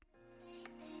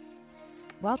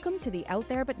Welcome to the Out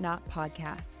There But Not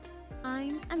podcast.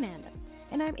 I'm Amanda.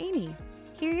 And I'm Amy,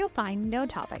 Here you'll find no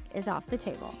topic is off the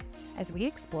table, as we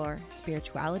explore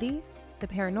spirituality, the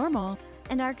paranormal,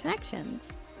 and our connections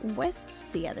with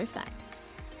the other side.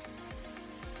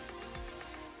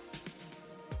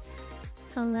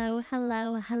 Hello,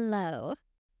 hello, hello.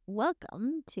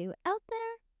 Welcome to Out There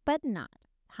But Not.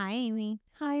 Hi, Amy.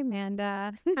 Hi,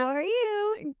 Amanda. How are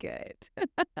you? Good.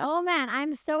 Oh, man,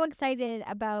 I'm so excited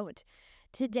about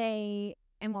today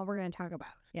and what we're going to talk about.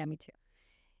 Yeah, me too.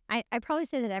 I probably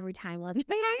say that every time.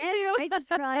 I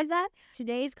just realized that.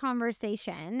 Today's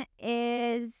conversation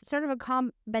is sort of a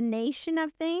combination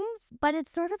of things, but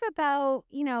it's sort of about,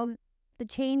 the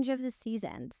change of the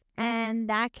seasons. And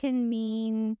that can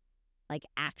mean like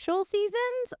actual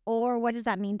seasons, or what does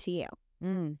that mean to you?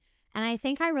 Mm. And I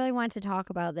think I really want to talk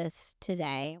about this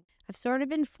today. I've sort of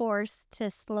been forced to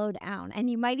slow down, and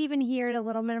you might even hear it a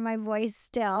little bit of my voice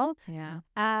still.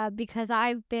 Yeah. Because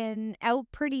I've been out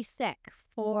pretty sick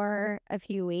for a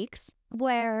few weeks,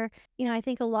 where, I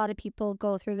think a lot of people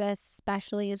go through this,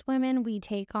 especially as women. We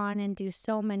take on and do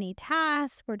so many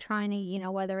tasks. We're trying to,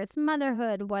 whether it's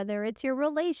motherhood, whether it's your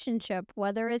relationship,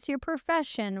 whether it's your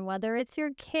profession, whether it's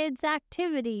your kids'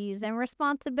 activities and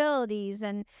responsibilities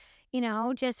and,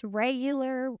 just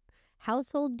regular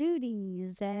household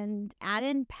duties and add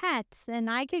in pets, and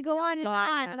I could go on and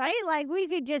on, right? Like we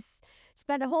could just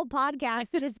spend a whole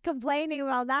podcast just complaining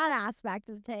about that aspect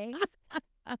of things.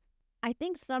 I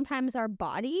think sometimes our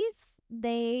bodies,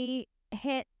 they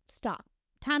hit stop,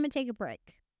 time to take a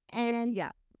break. And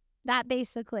Yeah. that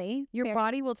basically Your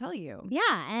body will tell you.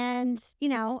 Yeah. And,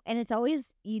 and it's always,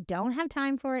 you don't have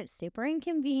time for it. Super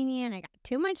inconvenient. I got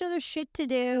too much other shit to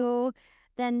do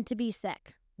than to be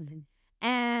sick. Mm-hmm.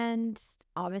 And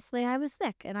obviously I was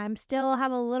sick, and I'm still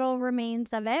have a little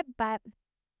remains of it, but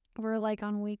we're like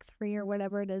on week 3 or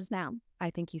whatever it is now. I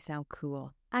think you sound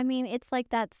cool. I mean, it's like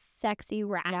that sexy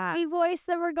raspy voice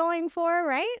that we're going for,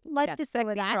 right? Let's just go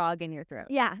with that. Frog in your throat.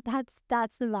 Yeah,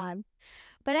 that's the vibe.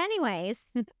 But anyways,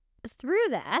 through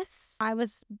this, I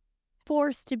was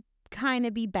forced to kind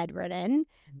of be bedridden,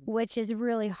 which is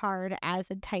really hard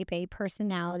as a type A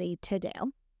personality to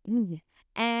do. Mm.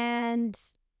 And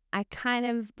I kind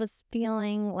of was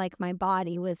feeling like my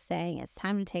body was saying, it's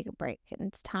time to take a break and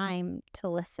it's time to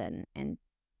listen. And,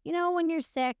 when you're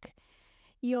sick,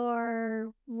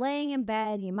 you're laying in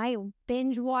bed, you might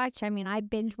binge watch. I mean, I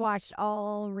binge watched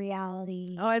all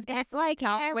reality. Oh, it's like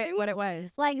what it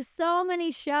was. Like so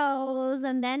many shows,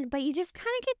 but you just kind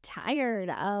of get tired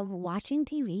of watching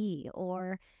TV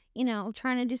or,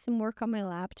 trying to do some work on my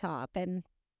laptop. And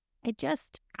it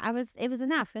was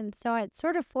enough. And so it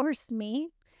sort of forced me,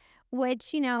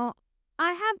 which, I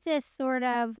have this sort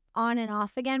of on and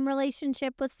off again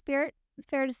relationship with spirit,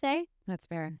 fair to say. That's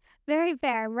fair. Very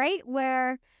fair, right?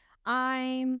 Where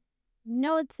I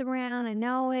know it's around, I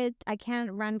know it, I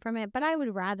can't run from it, but I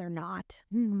would rather not,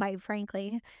 quite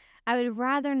frankly. I would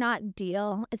rather not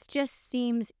deal. It just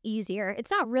seems easier.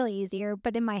 It's not really easier,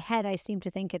 but in my head, I seem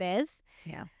to think it is.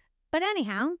 Yeah. But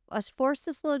anyhow, I was forced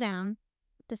to slow down,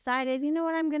 decided, you know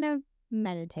what, I'm going to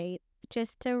meditate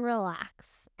just to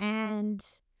relax. And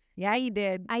yeah, you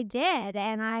did. I did.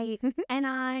 And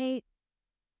I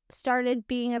started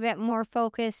being a bit more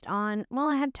focused on,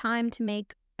 I have time to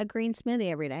make a green smoothie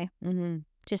every day,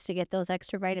 just to get those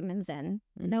extra vitamins in.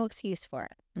 No excuse for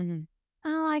it. Mm-hmm.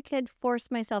 Oh, I could force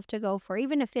myself to go for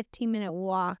even a 15-minute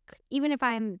walk, even if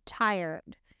I'm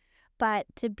tired, but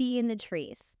to be in the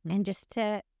trees and just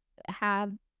to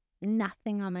have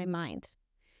nothing on my mind.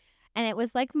 And it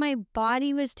was like my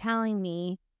body was telling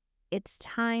me it's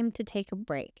time to take a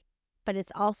break, but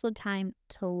it's also time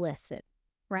to listen,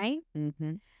 right?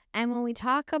 Mm-hmm. And when we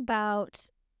talk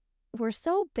about, we're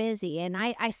so busy, and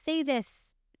I say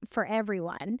this for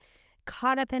everyone,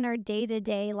 caught up in our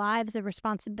day-to-day lives of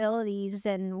responsibilities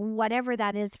and whatever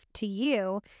that is to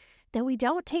you, that we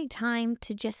don't take time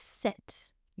to just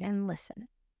sit and listen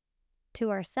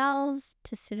to ourselves,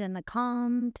 to sit in the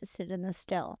calm, to sit in the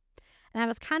still. And I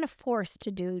was kind of forced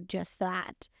to do just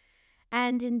that.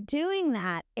 And in doing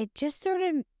that, it just sort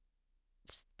of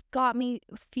got me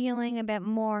feeling a bit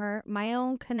more my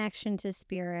own connection to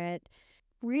spirit,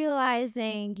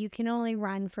 realizing you can only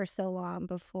run for so long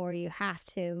before you have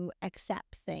to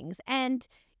accept things. And,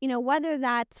 whether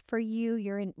that's for you,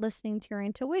 you're listening to your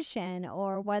intuition,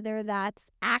 or whether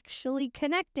that's actually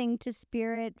connecting to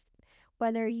spirit,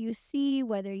 whether you see,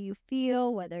 whether you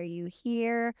feel, whether you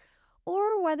hear,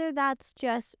 or whether that's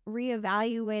just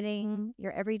reevaluating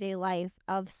your everyday life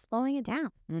of slowing it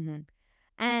down. Mm-hmm.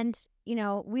 And,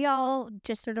 we all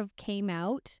just sort of came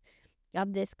out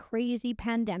of this crazy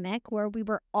pandemic where we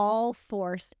were all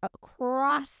forced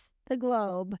across the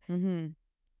globe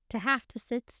to have to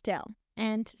sit still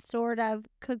and sort of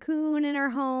cocoon in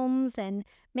our homes and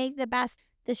make the best.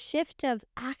 The shift of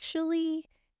actually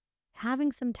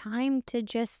having some time to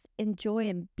just enjoy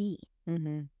and be.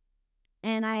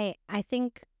 And I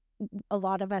think a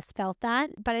lot of us felt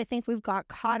that, but I think we've got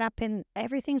caught up in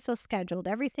everything's so scheduled,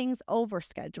 everything's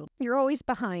overscheduled. You're always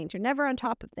behind, you're never on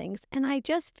top of things. And I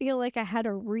just feel like I had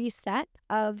a reset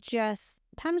of just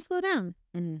time to slow down.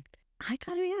 I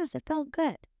gotta be honest, it felt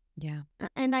good. Yeah.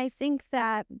 And I think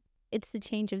that it's the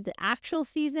change of the actual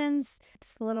seasons.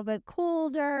 It's a little bit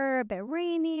colder, a bit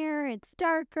rainier, it's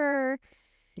darker.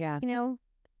 Yeah. You know,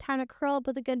 time to curl up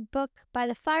with a good book by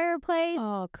the fireplace.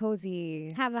 Oh,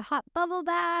 cozy. Have a hot bubble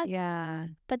bath. Yeah.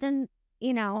 But then,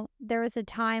 you know, there was a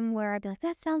time where I'd be like,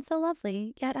 that sounds so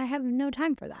lovely, yet I have no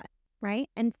time for that, right?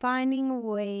 And finding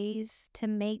ways to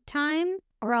make time,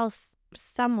 or else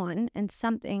someone and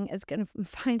something is going to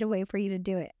find a way for you to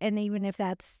do it. And even if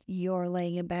that's you're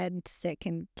laying in bed sick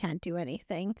and can't do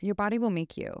anything, Your body will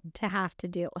make you. to have to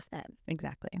deal with it.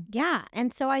 Exactly. Yeah.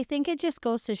 And so I think it just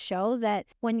goes to show that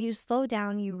when you slow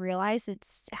down, you realize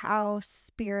it's how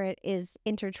spirit is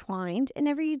intertwined in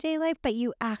everyday life, but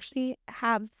you actually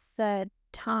have the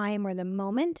time or the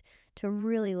moment to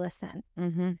really listen.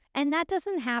 And that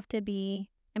doesn't have to be,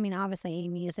 I mean, obviously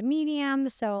Amy is a medium.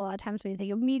 So a lot of times when you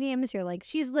think of mediums, you're like,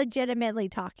 she's legitimately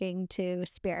talking to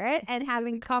spirit and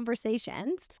having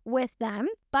conversations with them.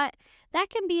 But that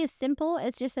can be as simple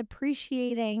as just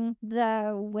appreciating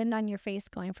the wind on your face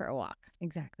going for a walk.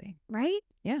 Exactly. Right?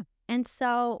 Yeah. And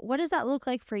so what does that look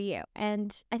like for you?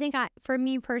 And I think for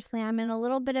me personally, I'm in a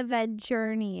little bit of a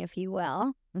journey, if you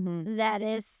will, that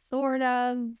is sort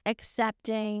of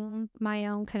accepting my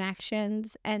own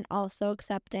connections and also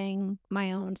accepting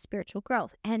my own spiritual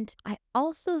growth. And I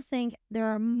also think there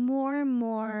are more and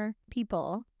more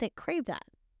people that crave that,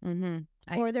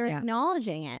 or they're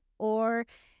acknowledging it, or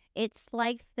it's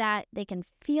like that they can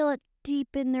feel it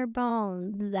deep in their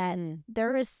bones that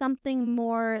there is something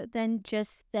more than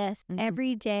just this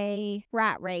everyday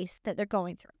rat race that they're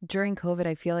going through. During COVID,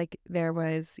 I feel like there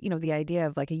was, the idea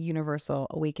of like a universal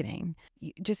awakening.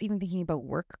 Just even thinking about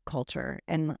work culture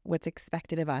and what's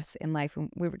expected of us in life.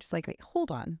 And we were just like, wait, hold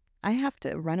on. I have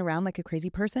to run around like a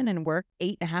crazy person and work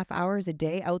 8.5 hours a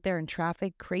day out there in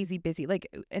traffic, crazy busy. Like,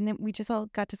 and then we just all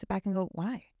got to sit back and go,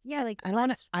 why? Yeah, like I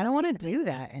don't want to do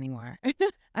that anymore. I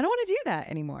don't want to do that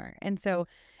anymore. And so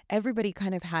everybody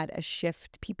kind of had a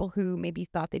shift. People who maybe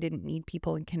thought they didn't need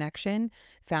people in connection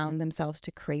found themselves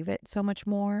to crave it so much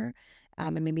more.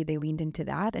 And maybe they leaned into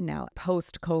that. And now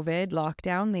post-COVID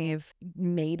lockdown, they've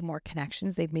made more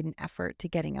connections. They've made an effort to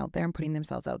getting out there and putting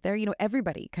themselves out there.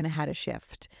 Everybody kind of had a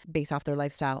shift based off their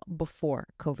lifestyle before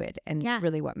COVID and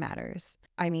really what matters.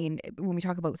 I mean, when we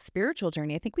talk about spiritual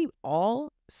journey, I think we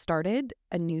all started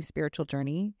a new spiritual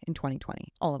journey in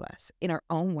 2020, all of us, in our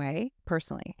own way,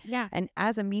 personally. Yeah. And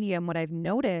as a medium, what I've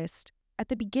noticed at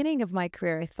the beginning of my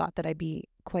career, I thought that I'd be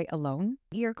quite alone.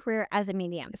 Your career as a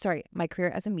medium. Sorry, my career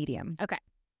as a medium. Okay.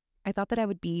 I thought that I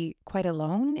would be quite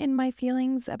alone in my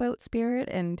feelings about spirit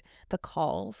and the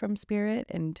call from spirit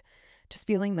and just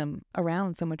feeling them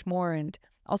around so much more and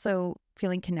also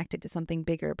feeling connected to something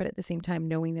bigger, but at the same time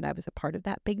knowing that I was a part of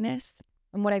that bigness.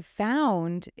 And what I've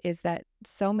found is that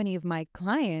so many of my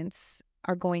clients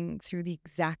are going through the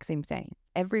exact same thing.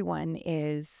 Everyone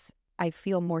is, I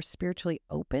feel, more spiritually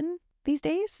open these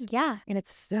days. Yeah. And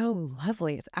it's so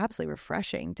lovely. It's absolutely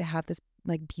refreshing to have this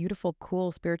like beautiful,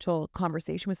 cool spiritual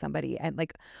conversation with somebody and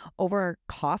like over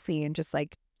coffee and just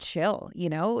like chill,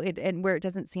 and where it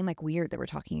doesn't seem like weird that we're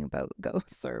talking about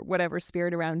ghosts or whatever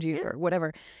spirit around you or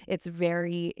whatever. It's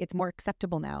more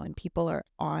acceptable now, and people are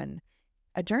on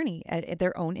a journey at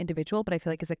their own individual, but I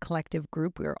feel like as a collective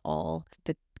group, we're all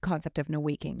the concept of an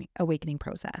awakening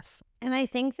process. And I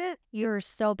think that you're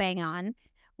so bang on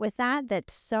with that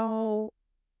so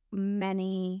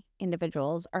many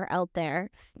individuals are out there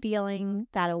feeling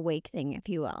that awakening, if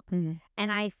you will.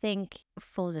 And I think,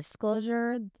 full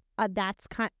disclosure, that's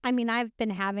I've been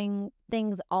having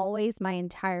things always my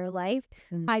entire life.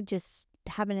 I just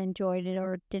haven't enjoyed it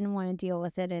or didn't want to deal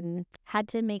with it and had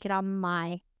to make it on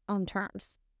my own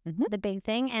terms. The big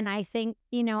thing. And I think,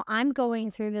 I'm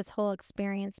going through this whole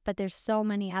experience, but there's so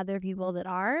many other people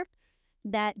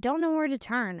that don't know where to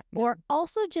turn or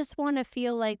also just want to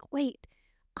feel like, wait,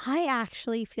 I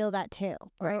actually feel that too.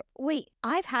 Or wait,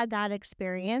 I've had that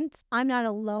experience. I'm not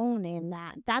alone in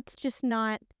that. That's just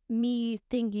not me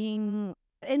thinking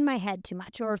in my head too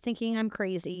much or thinking I'm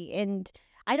crazy. And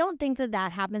I don't think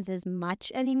that happens as much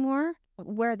anymore.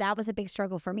 where that was a big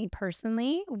struggle for me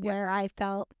personally, where I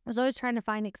felt I was always trying to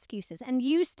find excuses. And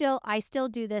I still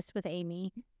do this with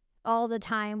Amy all the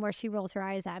time, where she rolls her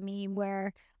eyes at me,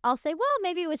 where I'll say, well,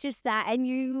 maybe it was just that. And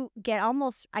you get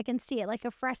almost, I can see it like a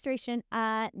frustration.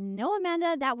 No,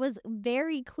 Amanda, that was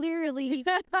very clearly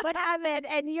what happened.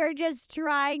 And you're just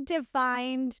trying to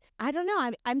find, I don't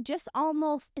know. I'm just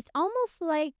almost, it's almost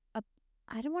like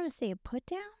I don't want to say a put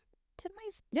down to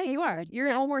myself. Yeah, you are. You're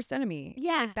an almost enemy.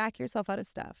 Yeah. Like, back yourself out of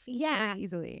stuff. Yeah. Very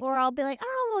easily. Or I'll be like,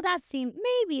 oh, well, that seemed,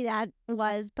 maybe that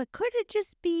was, but could it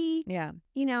just be, Yeah.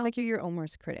 you know? It's like you're your own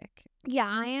worst critic. Yeah,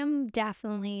 I am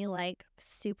definitely like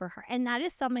super hard. And that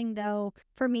is something, though,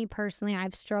 for me personally,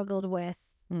 I've struggled with,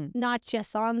 not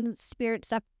just on spirit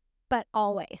stuff, but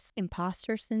always.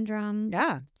 Imposter syndrome.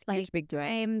 Yeah. It's like, Huge big deal.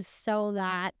 I'm so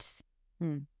that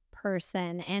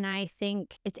person. And I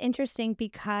think it's interesting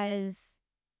because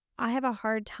I have a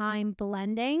hard time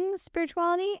blending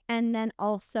spirituality and then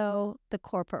also the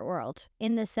corporate world,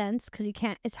 in the sense, because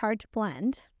it's hard to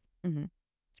blend. Mm-hmm.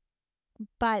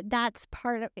 But that's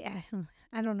part of,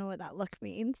 I don't know what that look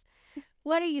means.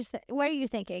 What are you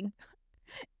thinking?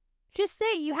 Just say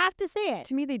it. You have to say it.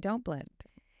 To me, they don't blend.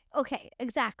 Okay,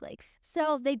 exactly.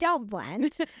 So they don't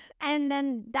blend. And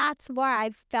then that's why I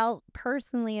felt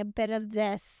personally a bit of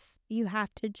this, you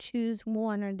have to choose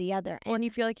one or the other. Well, and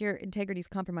you feel like your integrity is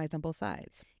compromised on both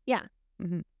sides. Yeah,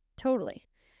 Mm-hmm. totally.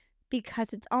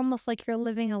 Because it's almost like you're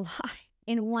living a lie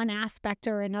in one aspect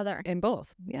or another. In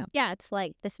both. Yeah. Yeah, it's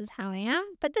like, this is how I am,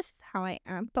 but this is how I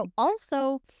am. But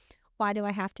also, why do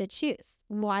I have to choose?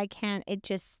 Why can't it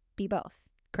just be both?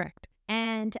 Correct.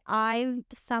 And I'm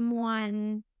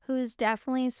someone who's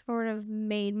definitely sort of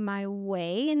made my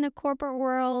way in the corporate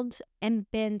world and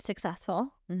been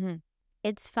successful. Mm-hmm.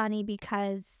 It's funny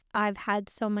because I've had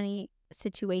so many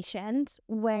situations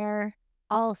where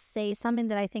I'll say something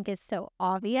that I think is so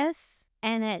obvious,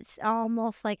 and it's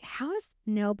almost like, how does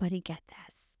nobody get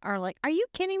this? Or like, are you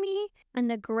kidding me?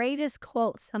 And the greatest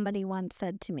quote somebody once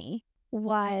said to me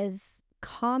was,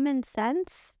 common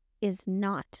sense is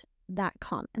not that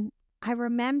common. I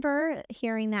remember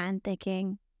hearing that and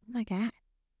thinking, oh my God,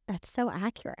 that's so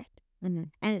accurate. Mm-hmm.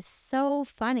 And it's so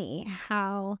funny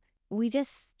how we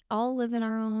just all live in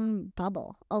our own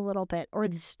bubble a little bit, or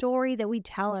the story that we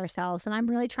tell ourselves. And I'm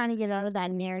really trying to get out of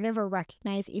that narrative, or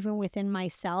recognize even within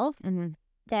myself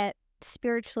that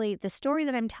spiritually, the story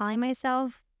that I'm telling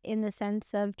myself, in the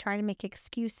sense of trying to make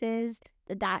excuses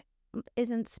that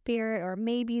isn't spirit, or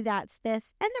maybe that's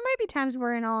this. And there might be times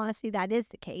where, in all honesty, that is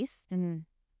the case. Mm-hmm.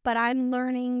 But I'm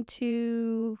learning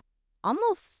to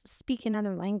almost speak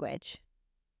another language.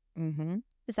 Mm-hmm.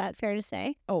 Is that fair to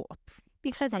say? Oh,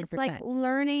 because 100%. It's like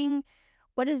learning,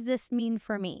 what does this mean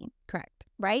for me? Correct.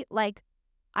 Right? Like,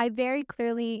 I very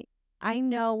clearly, I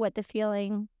know what the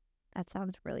feeling,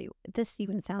 this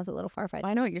even sounds a little far-fetched.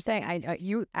 I know what you're saying.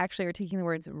 You actually are taking the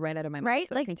words right out of my mouth. Right?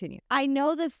 So Like, continue. I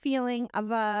know the feeling of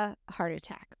a heart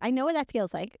attack. I know what that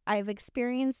feels like. I've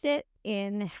experienced it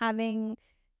in having,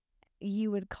 you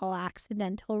would call,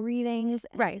 accidental readings.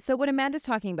 Right. So what Amanda's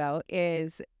talking about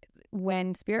is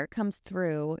when spirit comes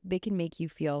through, they can make you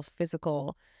feel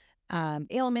physical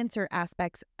ailments or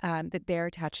aspects that they're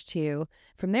attached to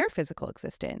from their physical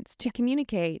existence to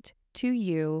communicate to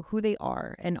you who they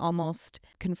are and almost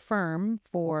confirm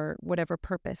for whatever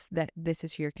purpose that this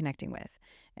is who you're connecting with.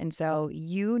 And so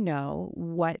you know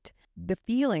what the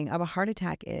feeling of a heart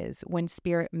attack is when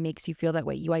spirit makes you feel that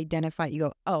way. You identify, you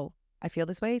go, oh, I feel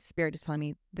this way. Spirit is telling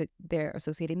me that they're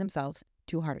associating themselves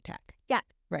to a heart attack. Yeah,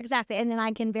 right. Exactly. And then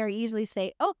I can very easily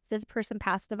say, oh, this person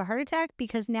passed of a heart attack,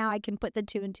 because now I can put the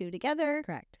two and two together.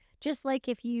 Correct. Just like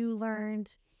if you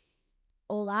learned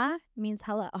hola means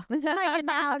hello. And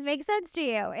now it makes sense to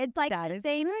you. It's like that the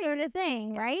same sort of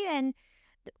thing, right?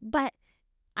 But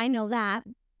I know that.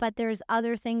 But there's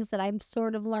other things that I'm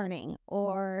sort of learning,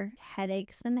 or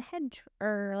headaches and headache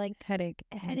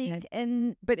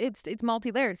and but it's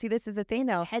multi-layered. See, this is the thing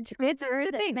though. It's the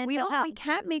thing. We health.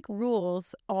 can't make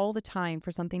rules all the time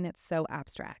for something that's so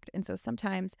abstract. And so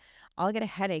sometimes I'll get a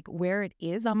headache where it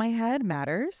is on my head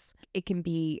matters. I can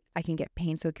get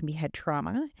pain, so it can be head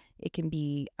trauma. It can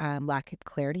be lack of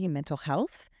clarity and mental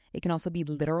health. It can also be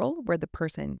literal, where the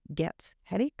person gets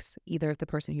headaches, either the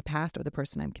person who passed or the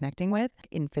person I'm connecting with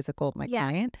in physical, my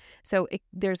client. So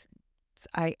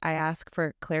I ask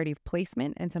for clarity of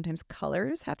placement, and sometimes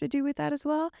colors have to do with that as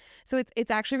well. So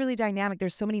it's actually really dynamic.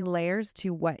 There's so many layers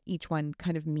to what each one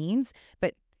kind of means,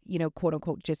 but quote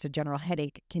unquote, just a general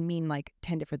headache can mean like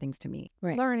 10 different things to me.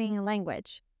 Right. Learning a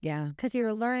language. Yeah. Because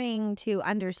you're learning to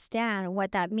understand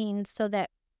what that means, so that,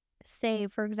 say,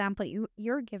 for example,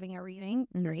 you're giving a reading,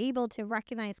 you're able to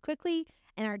recognize quickly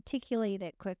and articulate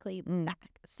it quickly Mm.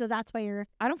 back. So that's why you're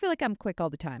I don't feel like I'm quick all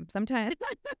the time. Sometimes,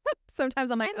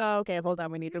 sometimes I'm like, oh, okay, hold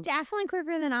on, we need to. definitely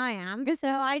quicker than I am. So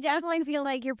I definitely feel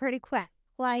like you're pretty quick.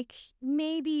 Like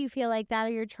maybe you feel like that or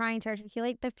you're trying to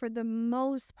articulate, but for the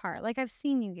most part, like I've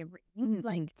seen you give readings, Mhm.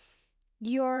 like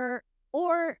you're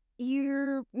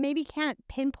maybe can't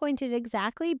pinpoint it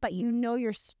exactly, but you know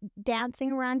you're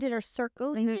dancing around it or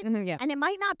circling it. Yeah, And it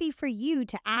might not be for you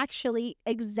to actually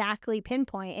exactly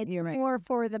pinpoint. It's you're right. more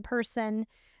for the person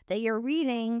that you're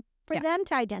reading, for Yeah. them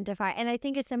to identify. And I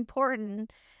think it's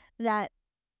important that,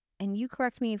 and you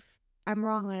correct me if I'm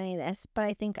wrong on any of this, but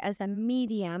I think as a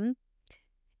medium,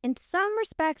 in some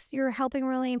respects, you're helping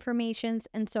relay informations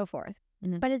and so forth.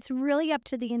 Mhm. But it's really up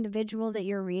to the individual that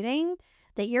you're reading,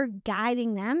 that you're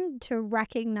guiding them to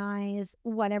recognize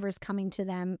whatever's coming to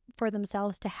them for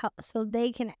themselves to help so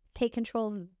they can take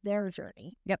control of their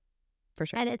journey. For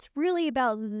sure. And it's really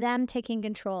about them taking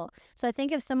control. So I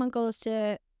think if someone goes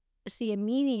to see a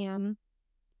medium,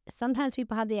 sometimes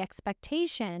people have the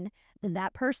expectation that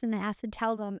that person has to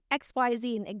tell them X, Y,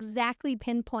 Z and exactly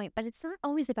pinpoint, but it's not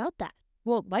always about that.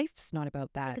 Well, life's not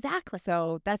about that. Exactly.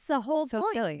 So That's the whole so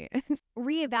point. silly.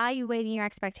 Reevaluating your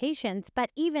expectations, but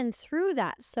even through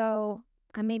that, so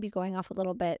I may be going off a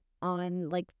little bit on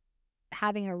like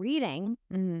having a reading,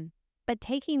 Mhm. but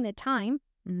taking the time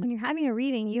Mhm. when you're having a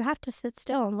reading, you have to sit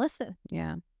still and listen.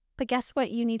 Yeah. But guess what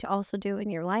you need to also do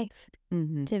in your life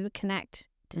Mhm. to connect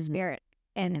to Mhm. spirit,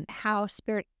 and how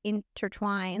spirit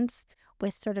intertwines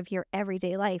with sort of your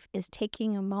everyday life is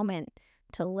taking a moment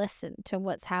to listen to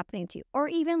what's happening to you, or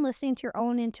even listening to your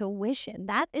own intuition.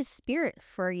 That is spirit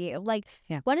for you. Like,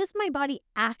 Yeah. what is my body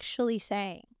actually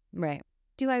saying? Right.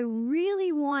 Do I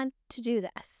really want to do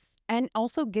this? And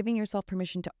also giving yourself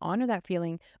permission to honor that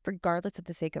feeling, regardless of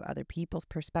the sake of other people's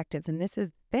perspectives. And this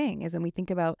is the thing, is when we think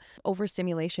about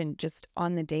overstimulation just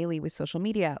on the daily with social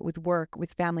media, with work,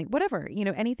 with family, whatever,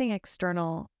 anything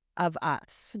external of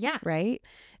us. Yeah. Right.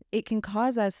 It can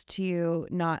cause us to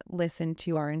not listen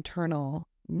to our internal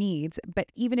needs. But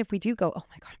even if we do go, oh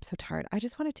my God, I'm so tired, I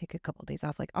just want to take a couple of days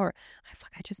off. Like, or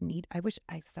I wish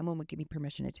someone would give me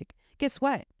permission to take. Guess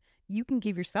what? You can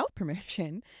give yourself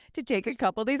permission to take a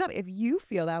couple of days off. If you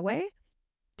feel that way,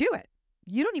 do it.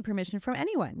 You don't need permission from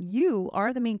anyone. You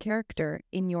are the main character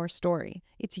in your story.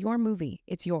 It's your movie.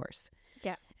 It's yours.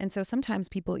 Yeah. And so sometimes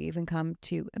people even come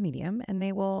to a medium and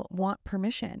they will want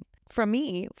permission from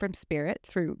me, from spirit,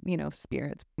 through,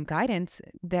 spirit's guidance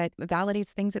that validates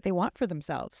things that they want for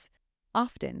themselves.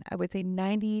 Often, I would say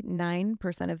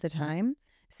 99% of the time,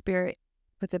 spirit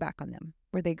puts it back on them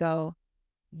where they go,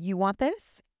 you want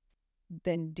this?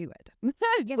 Then do it.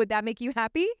 Yep. Would that make you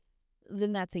happy?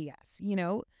 Then that's a yes.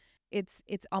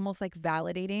 It's almost like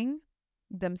validating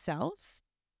themselves.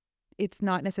 It's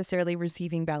not necessarily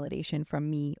receiving validation from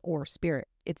me or spirit.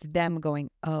 It's them going,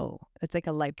 oh, it's like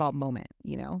a light bulb moment,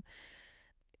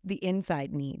 The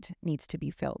inside needs to be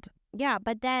filled. Yeah.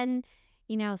 But then,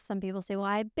 some people say, well,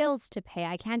 I have bills to pay.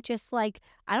 I can't just I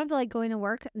don't feel like going to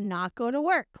work, not go to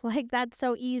work. Like, that's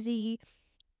so easy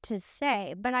to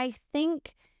say. But I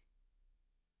think,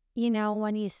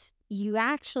 when you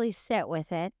actually sit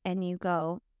with it and you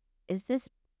go, it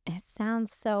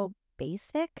sounds so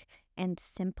basic and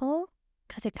simple,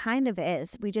 because it kind of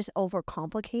is. We just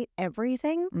overcomplicate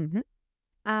everything.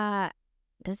 Mm-hmm.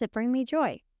 Does it bring me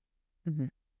joy?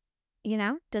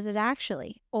 Mm-hmm. Does it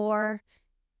actually? Or,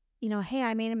 hey,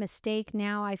 I made a mistake.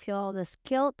 Now I feel all this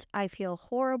guilt. I feel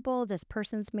horrible. This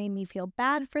person's made me feel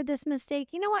bad for this mistake.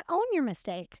 You know what? Own your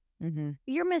mistake. Mm-hmm.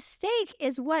 Your mistake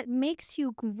is what makes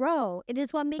you grow. It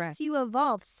is what makes Correct. you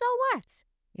evolve. So what?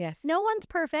 Yes. No one's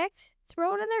perfect.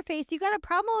 Throw it in their face. You got a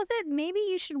problem with it? Maybe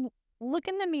you should look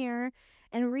in the mirror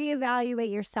and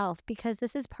reevaluate yourself, because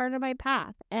this is part of my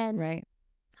path. And right.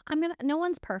 no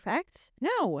one's perfect.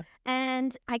 No.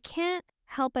 And I can't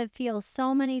help but feel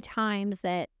so many times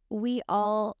that we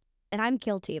all, and I'm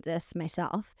guilty of this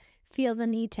myself, feel the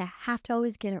need to have to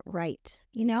always get it right,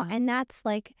 and that's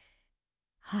like,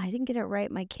 I didn't get it right.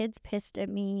 My kids pissed at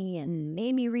me and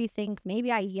made me rethink.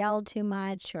 Maybe I yelled too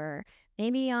much, or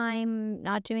maybe I'm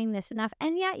not doing this enough.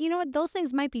 And yeah, you know what? Those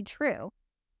things might be true,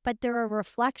 but they're a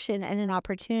reflection and an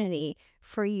opportunity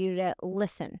for you to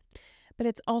listen. But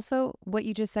it's also what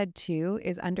you just said too,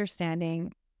 is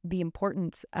understanding the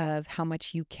importance of how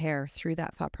much you care through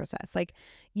that thought process. Like,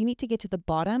 you need to get to the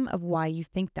bottom of why you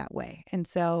think that way. And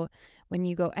so when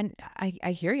you go, and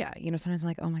I hear you, sometimes I'm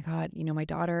like, oh my God, my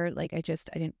daughter, like, I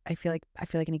feel like I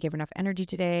didn't give her enough energy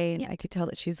today. And Yeah. I could tell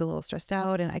that she's a little stressed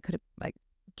out, and I could have like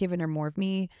given her more of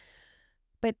me.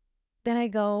 But then I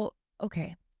go,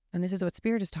 okay. And this is what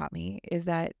spirit has taught me, is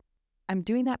that I'm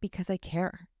doing that because I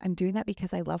care. I'm doing that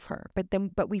because I love her.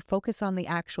 But we focus on the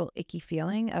actual icky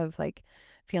feeling of like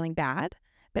feeling bad,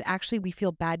 but actually we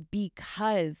feel bad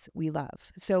because we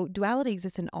love. So duality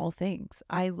exists in all things.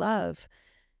 I love,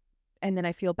 and then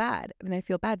I feel bad, and I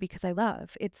feel bad because I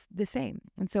love. It's the same.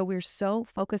 And so we're so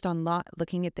focused on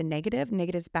looking at the negative.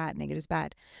 Negative's bad, negative's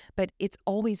bad, but it's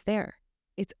always there.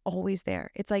 It's always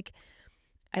there. It's like,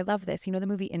 I love this. You know the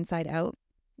movie Inside Out?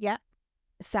 Yeah.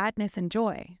 Sadness and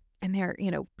joy. And they're,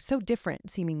 so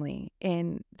different seemingly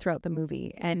throughout the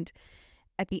movie. And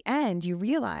at the end, you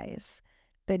realize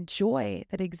the joy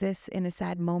that exists in a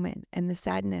sad moment and the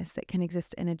sadness that can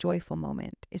exist in a joyful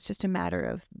moment. It's just a matter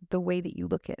of the way that you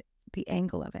look at it, the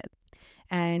angle of it.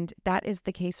 And that is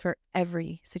the case for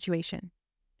every situation.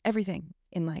 Everything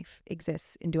in life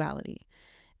exists in duality.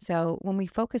 So when we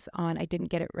focus on, I didn't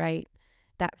get it right,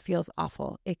 that feels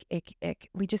awful. Ick, ick, ick.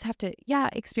 We just have to,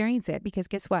 experience it, because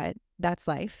guess what? That's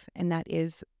life. And that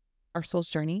is our soul's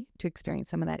journey to experience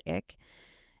some of that ick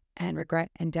and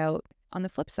regret and doubt. On the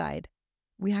flip side,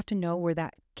 we have to know where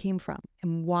that came from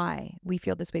and why we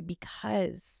feel this way,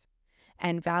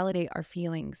 and validate our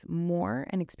feelings more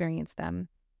and experience them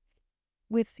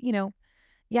with,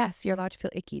 yes, you're allowed to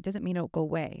feel icky. It doesn't mean it'll go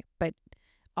away, but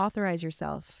authorize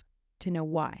yourself to know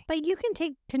why. But you can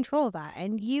take control of that,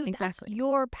 and Exactly. that's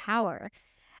your power.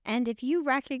 And if you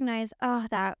recognize,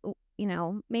 that,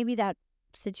 maybe that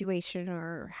situation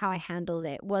or how I handled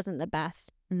it wasn't the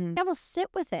best, well, sit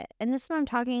with it. And this is what I'm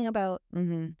talking about.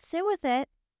 Sit with it,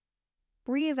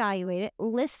 reevaluate it,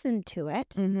 listen to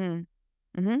it.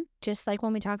 Just like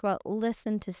when we talk about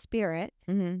listen to spirit.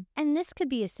 And this could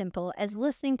be as simple as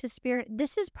listening to spirit.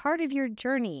 This is part of your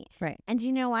journey. Right. And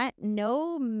you know what?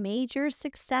 No major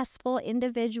successful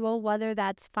individual, whether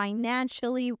that's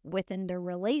financially, within their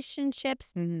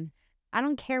relationships, I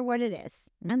don't care what it is,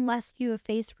 unless you have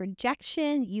faced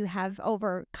rejection, you have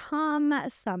overcome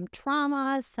some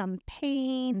trauma, some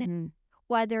pain,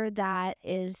 whether that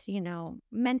is,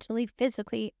 mentally,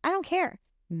 physically, I don't care.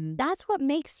 That's what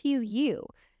makes you you.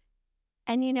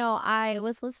 And, I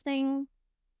was listening,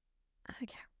 I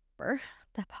can't remember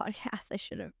the podcast,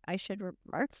 I should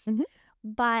remember.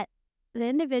 But the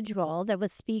individual that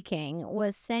was speaking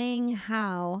was saying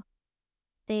how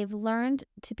they've learned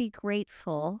to be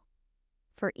grateful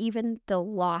for even the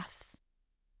loss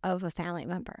of a family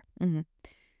member.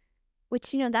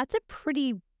 Which, that's a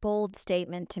pretty bold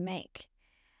statement to make.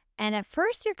 And at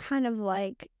first you're kind of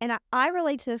like, and I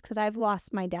relate to this because I've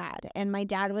lost my dad, and my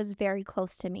dad was very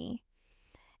close to me.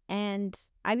 And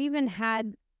I've even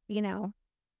had,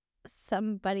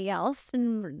 somebody else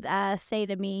say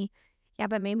to me, yeah,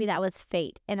 but maybe that was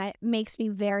fate. And it makes me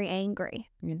very angry,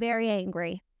 very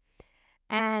angry.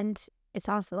 And it's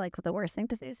also like the worst thing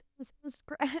to say.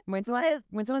 When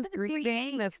someone's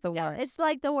grieving, that's the worst. It's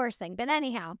like the worst thing. But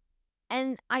anyhow.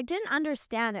 And I didn't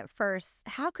understand at first,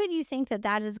 how could you think that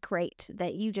that is great,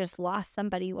 that you just lost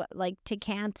somebody to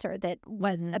cancer that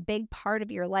was a big part of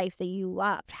your life that you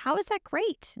loved? How is that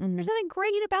great? There's nothing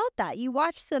great about that. You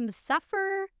watched them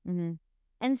suffer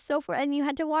and so forth, and you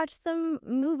had to watch them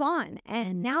move on.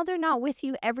 And now they're not with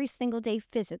you every single day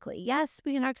physically. Yes,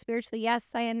 we can talk spiritually.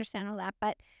 Yes, I understand all that.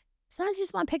 But sometimes you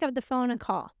just want to pick up the phone and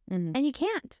call. And you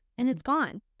can't. And it's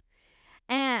gone.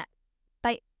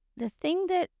 But the thing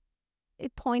that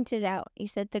it pointed out, he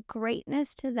said the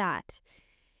greatness to that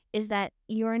is that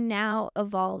you're now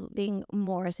evolving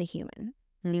more as a human,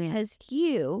 because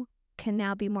you can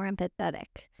now be more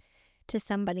empathetic to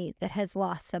somebody that has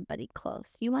lost somebody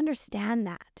close. You understand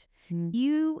that.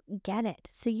 You get it.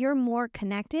 So you're more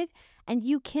connected, and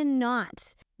you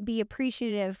cannot be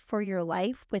appreciative for your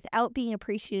life without being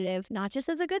appreciative, not just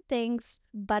of the good things,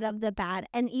 but of the bad,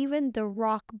 and even the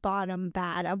rock bottom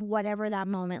bad of whatever that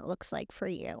moment looks like for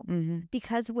you.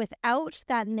 Because without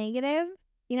that negative,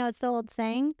 it's the old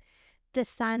saying, the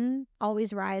sun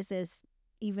always rises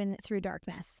even through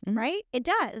darkness, right? It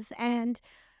does. And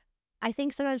I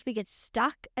think sometimes we get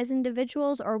stuck as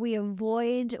individuals, or we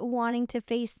avoid wanting to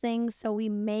face things, so we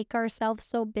make ourselves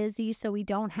so busy so we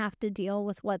don't have to deal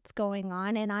with what's going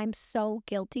on. And I'm so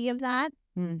guilty of that.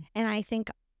 And I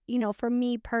think, for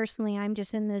me personally, I'm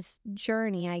just in this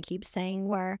journey, I keep saying,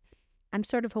 where I'm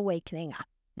sort of awakening up,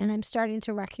 and I'm starting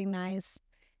to recognize,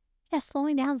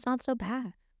 slowing down is not so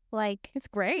bad. It's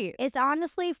great. It's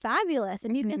honestly fabulous.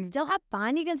 And you can still have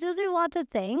fun. You can still do lots of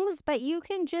things, but you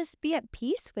can just be at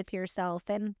peace with yourself.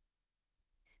 And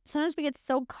sometimes we get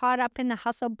so caught up in the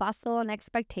hustle bustle and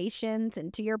expectations.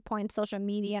 And to your point, social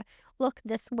media, look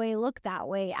this way, look that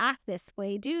way, act this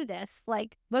way, do this.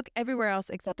 Look everywhere else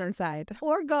except inside.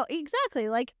 Or go, exactly.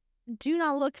 Do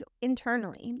not look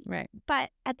internally. Right. But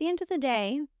at the end of the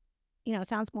day, it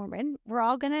sounds morbid, we're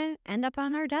all going to end up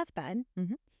on our deathbed.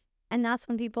 Mhm. And that's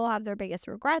when people have their biggest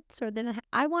regrets, or then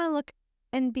I want to look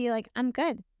and be like, I'm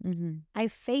good. Mhm. I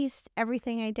faced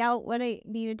everything. I dealt what I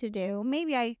needed to do.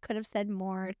 Maybe I could have said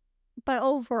more, but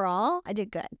overall, I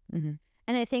did good. Mhm.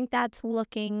 And I think that's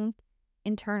looking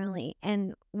internally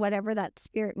and whatever that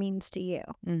spirit means to you.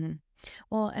 Mhm.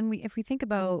 Well, and if we think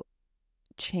about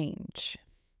change,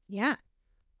 Yeah.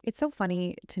 it's so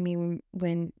funny to me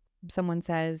when someone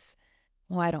says,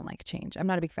 well, I don't like change. I'm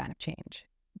not a big fan of change.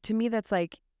 To me, that's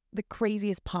like the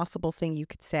craziest possible thing you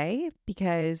could say,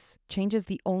 because change is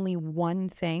the only one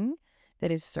thing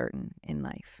that is certain in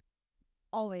life.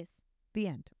 Always. The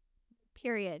end.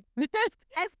 Period.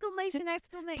 Exclamation.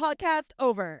 Podcast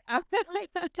over.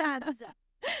 Time's up.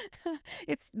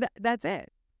 That's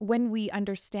it. When we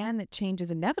understand that change is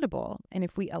inevitable, and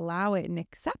if we allow it and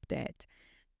accept it,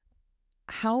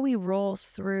 how we roll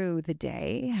through the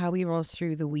day, how we roll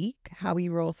through the week, how we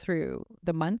roll through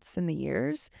the months and the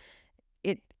years,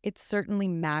 it certainly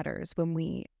matters when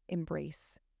we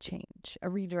embrace change, a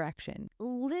redirection.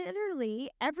 Literally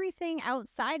everything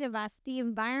outside of us, the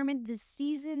environment, the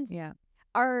seasons Yeah.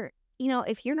 are,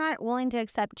 if you're not willing to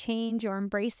accept change or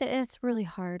embrace it, and it's really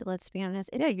hard, let's be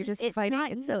honest. You're just fighting.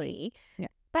 Not It's silly. easy. Yeah.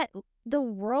 But the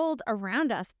world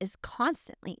around us is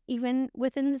constantly, even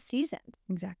within the seasons.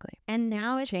 Exactly. And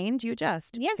now it's Change, you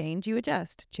adjust. Yeah. Change, you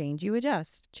adjust. Change, you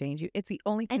adjust. Change, you. It's the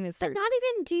only thing that's but certain. not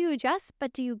even do you adjust,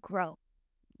 but do you grow?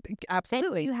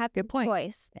 Absolutely. You have good point.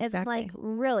 Choice. It's Exactly. like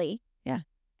really. Yeah.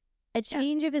 A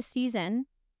change of a season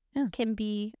can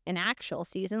be an actual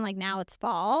season, like now it's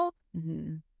fall.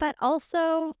 Mm-hmm. But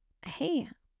also, hey,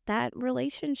 that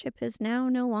relationship is now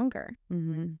no longer.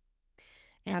 Mm-hmm.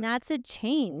 And that's a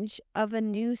change of a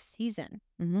new season.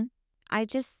 Mm-hmm. I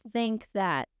just think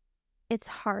that it's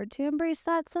hard to embrace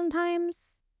that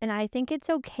sometimes. And I think it's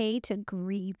okay to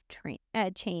grieve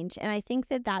change. And I think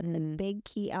that that's a big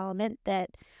key element that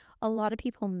a lot of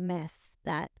people miss,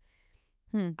 that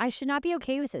I should not be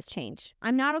okay with this change.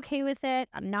 I'm not okay with it.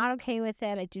 I'm not okay with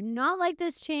it. I do not like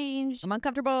this change. I'm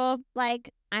uncomfortable.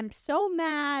 Like, I'm so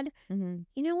mad. Mm-hmm.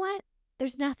 You know what?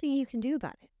 There's nothing you can do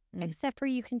about it except for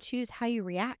you can choose how you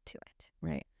react to it.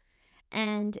 Right.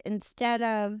 And instead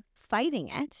of fighting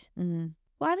it,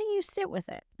 why don't you sit with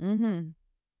it? Mm-hmm.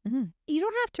 Mm-hmm. You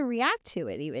don't have to react to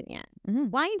it even yet. Mm-hmm.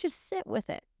 Why don't you just sit with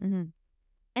it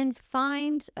and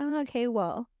find, okay,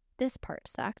 well, this part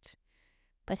sucked.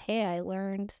 But hey, I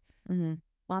learned, well,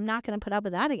 I'm not going to put up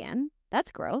with that again.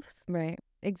 That's growth. Right.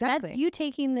 Exactly. That's you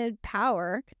taking the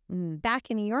power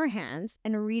back into your hands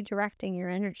and redirecting your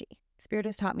energy. Spirit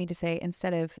has taught me to say,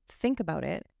 instead of think about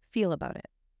it, feel about it.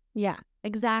 Yeah,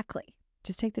 exactly.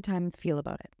 Just take the time and feel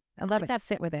about it. I love it.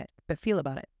 Sit with it, but feel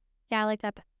about it. Yeah, I like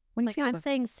that. When you like feel I'm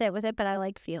saying sit with it, but I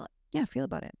like feel it. Yeah, feel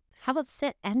about it. How about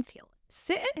sit and feel it?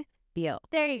 Sit and feel.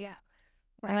 There you go.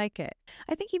 Right. I like it.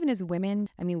 I think even as women,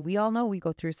 I mean, we all know we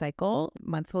go through a cycle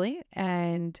monthly,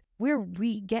 and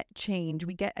we get change.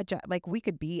 We get like we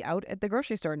could be out at the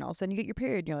grocery store and all of a sudden you get your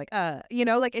period and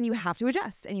you're like, and you have to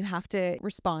adjust and you have to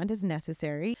respond as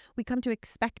necessary. We come to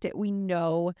expect it. We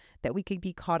know that we could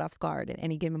be caught off guard at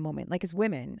any given moment. Like as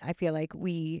women, I feel like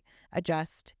we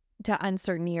adjust to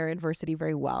uncertainty or adversity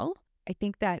very well. I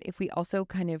think that if we also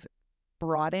kind of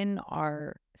broaden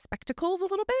our spectacles a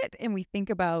little bit and we think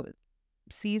about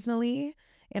seasonally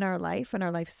in our life and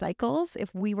our life cycles,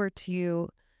 if we were to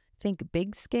think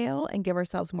big scale and give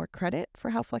ourselves more credit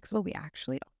for how flexible we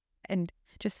actually are and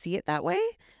just see it that way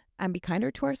and be kinder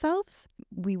to ourselves,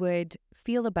 we would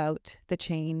feel about the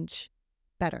change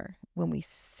better when we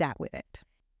sat with it.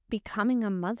 Becoming a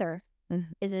mother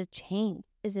is a change,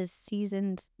 is a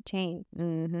seasoned change.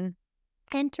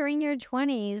 Entering your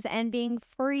 20s and being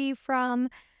free from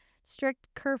strict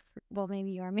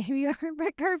maybe you are,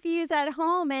 but curfews at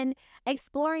home and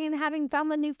exploring and having fun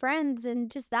with new friends, and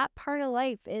just that part of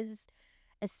life is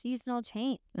a seasonal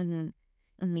change.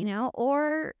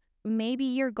 Or maybe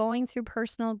you're going through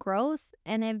personal growth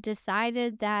and have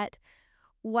decided that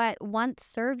what once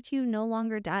served you no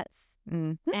longer does.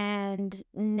 And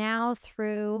now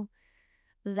through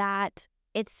that,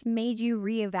 it's made you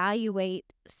reevaluate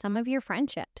some of your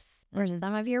friendships or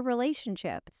some of your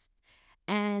relationships.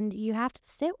 And you have to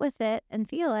sit with it and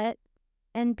feel it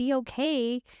and be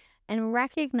okay and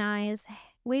recognize,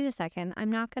 wait a second,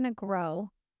 I'm not going to grow.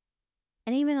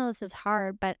 And even though this is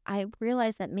hard, but I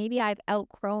realize that maybe I've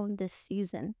outgrown this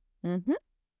season.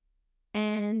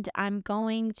 And I'm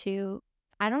going to,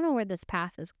 I don't know where this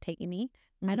path is taking me.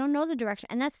 I don't know the direction.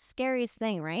 And that's the scariest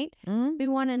thing, right? We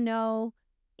want to know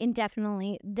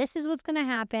indefinitely. This is what's going to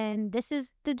happen. This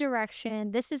is the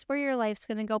direction. This is where your life's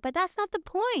going to go. But that's not the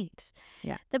point.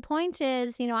 Yeah. The point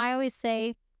is, I always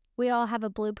say we all have a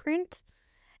blueprint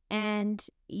and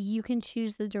you can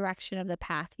choose the direction of the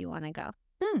path you want to go.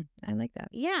 I like that.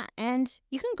 Yeah. And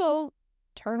you can go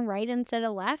turn right instead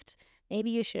of left. Maybe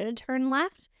you should have turned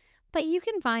left, but you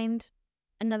can find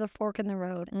another fork in the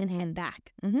road and head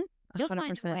back. You'll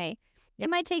find a way. It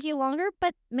might take you longer,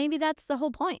 but maybe that's the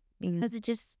whole point, because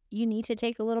you need to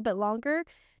take a little bit longer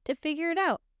to figure it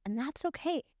out. And that's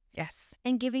okay. Yes.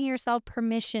 And giving yourself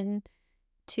permission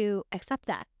to accept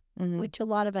that, which a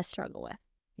lot of us struggle with.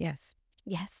 Yes.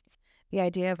 Yes. The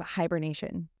idea of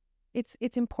hibernation.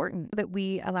 It's important that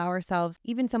we allow ourselves,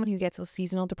 even someone who gets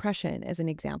seasonal depression as an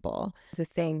example, is a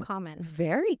thing. Common.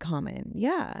 Very common.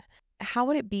 Yeah. How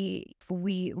would it be if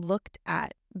we looked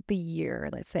at the year,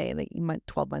 let's say the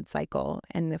 12-month cycle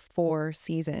and the 4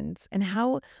 seasons, and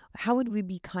how would we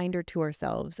be kinder to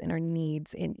ourselves and our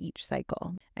needs in each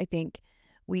cycle? I think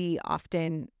we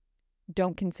often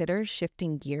don't consider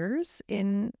shifting gears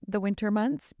in the winter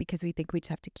months because we think we just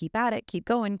have to keep at it, keep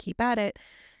going, keep at it.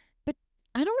 But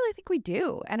I don't really think we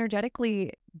do.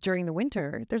 Energetically during the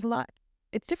winter, there's a lot.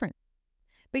 It's different.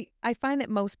 But I find that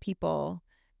most people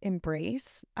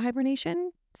embrace a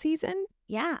hibernation season.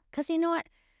 Yeah, because you know what?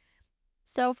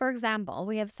 So, for example,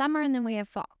 we have summer and then we have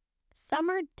fall.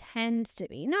 Summer tends to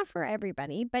be, not for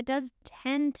everybody, but does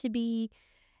tend to be,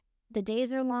 the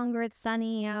days are longer, it's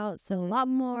sunny out, so a lot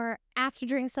more after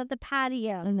drinks at the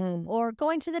patio, or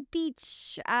going to the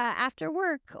beach after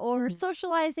work, or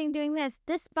socializing, doing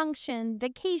this function,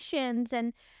 vacations.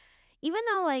 And even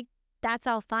though that's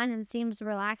all fun and seems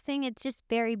relaxing, it's just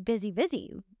very busy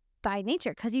by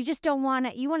nature, because you just don't want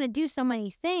to, you want to do so many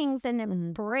things and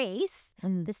embrace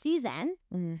the season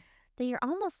that you're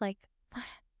almost like,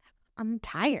 I'm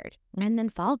tired. And then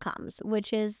fall comes,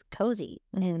 which is cozy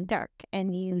and dark,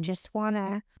 and you just want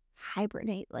to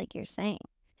hibernate, like you're saying.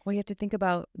 Well, you have to think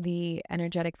about the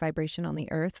energetic vibration on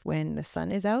the earth when the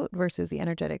sun is out versus the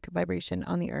energetic vibration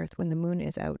on the earth when the moon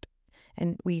is out.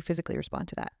 And we physically respond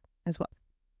to that as well.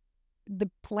 The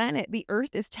planet, the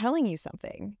earth, is telling you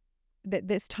something, that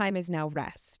this time is now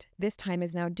rest. This time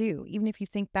is now dew. Even if you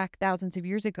think back thousands of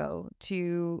years ago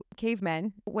to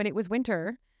cavemen, when it was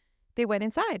winter, they went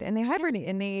inside and they hibernated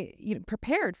and they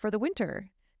prepared for the winter.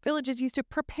 Villages used to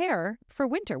prepare for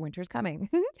winter. Winter's coming.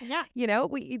 Yeah.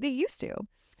 They used to.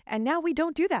 And now we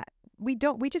don't do that. We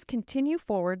just continue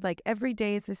forward. Like every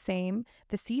day is the same.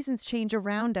 The seasons change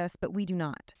around us, but we do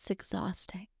not. It's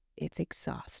exhausting. It's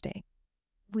exhausting.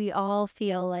 We all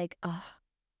feel like, oh.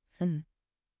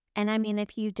 And I mean,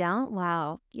 if you don't,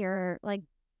 wow, you're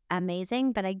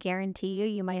amazing. But I guarantee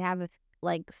you might have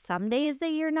some days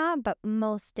that you're not, but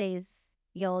most days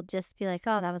you'll just be like,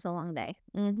 oh, that was a long day.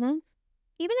 Even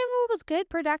if it was good,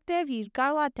 productive, you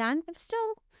got a lot done, but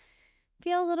still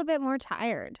feel a little bit more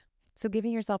tired. So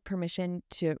giving yourself permission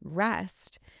to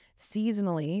rest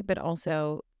seasonally, but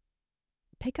also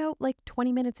pick out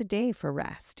 20 minutes a day for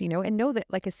rest, and know that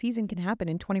a season can happen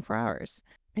in 24 hours.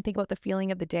 I think about the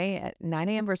feeling of the day at 9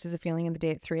 a.m. versus the feeling of the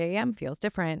day at 3 a.m. feels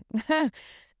different.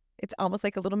 It's almost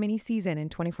like a little mini season in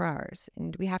 24 hours.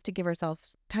 And we have to give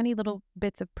ourselves tiny little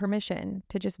bits of permission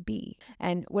to just be.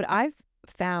 And what I've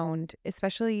found,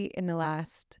 especially in the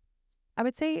last, I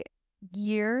would say,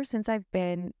 year since I've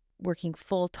been working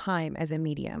full time as a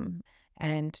medium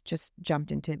and just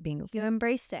jumped into being. You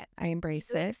embraced it. I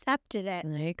embraced it. Accepted it.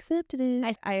 I accepted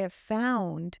it. I have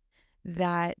found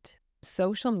that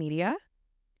social media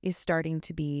is starting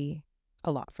to be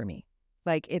a lot for me.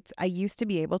 I used to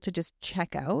be able to just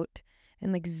check out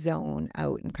and zone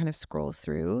out and kind of scroll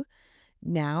through.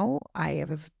 Now I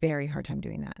have a very hard time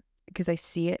doing that because I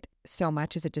see it so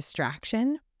much as a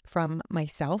distraction from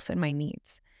myself and my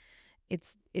needs.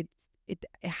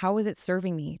 How is it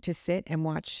serving me to sit and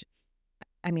watch?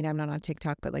 I mean, I'm not on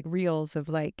TikTok, but reels of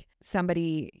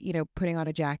somebody, putting on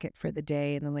a jacket for the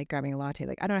day and then grabbing a latte.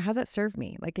 I don't know, how's that serve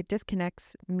me? It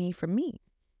disconnects me from me.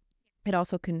 It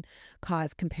also can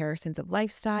cause comparisons of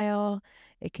lifestyle.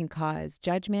 It can cause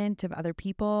judgment of other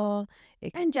people.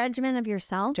 And judgment of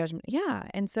yourself. Judgment. Yeah.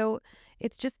 And so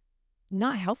it's just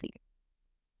not healthy.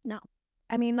 No.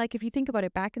 I mean, if you think about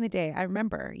it, back in the day, I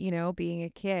remember, being a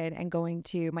kid and going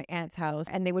to my aunt's house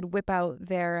and they would whip out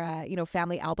their,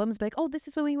 family albums, be like, oh, this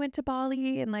is when we went to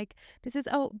Bali. And this is,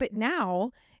 but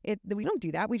now we don't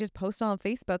do that. We just post on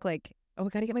Facebook, oh, I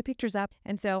got to get my pictures up.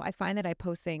 And so I find that I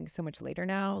post things so much later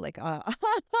now. Like,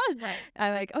 Right.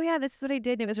 I'm like, oh yeah, this is what I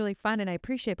did. And it was really fun. And I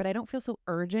appreciate it, but I don't feel so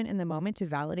urgent in the moment to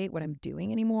validate what I'm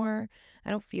doing anymore. I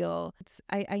don't feel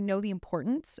I know the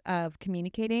importance of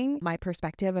communicating my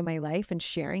perspective of my life and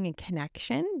sharing and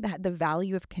connection, that the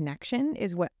value of connection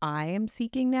is what I am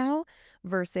seeking now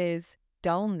versus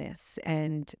dullness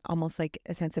and almost like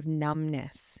a sense of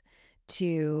numbness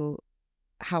to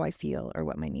how I feel or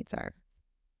what my needs are.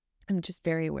 I'm just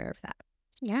very aware of that.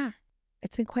 Yeah.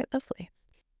 It's been quite lovely.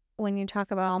 When you talk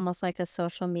about almost like a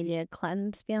social media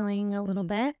cleanse feeling a little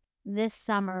bit, this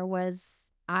summer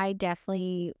was, I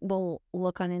definitely will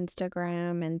look on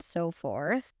Instagram and so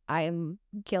forth. I'm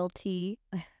guilty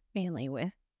mainly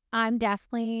with, I'm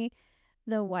definitely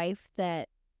the wife that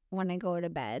when I go to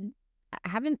bed, I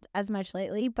haven't as much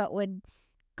lately, but would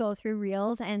go through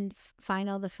reels and find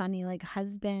all the funny like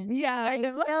husband I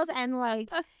know. reels and like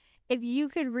if you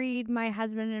could read my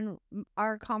husband and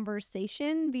our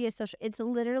conversation via social, it's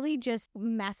literally just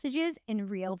messages in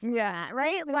real format,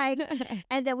 right? Like,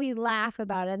 and then we laugh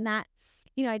about it. And that,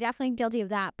 I definitely guilty of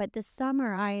that. But this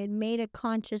summer, I had made a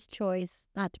conscious choice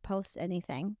not to post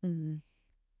anything. Mm-hmm.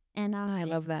 And I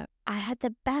love that. I had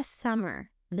the best summer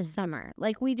this summer.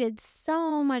 Like, we did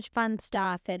so much fun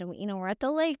stuff and, we're at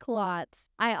the lake lots.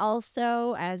 I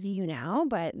also, as you know,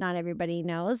 but not everybody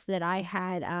knows, that I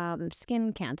had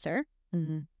skin cancer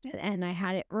and I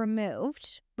had it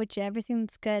removed, which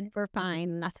everything's good. We're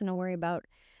fine. Nothing to worry about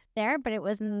there. But it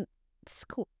wasn't,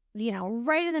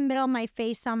 right in the middle of my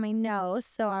face on my nose.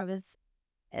 So I was,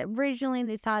 originally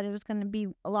they thought it was going to be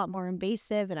a lot more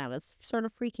invasive and I was sort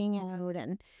of freaking out.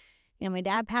 And my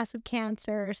dad passed with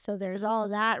cancer, so there's all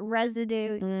that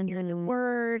residue. You hear the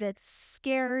word, it's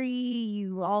scary.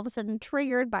 You all of a sudden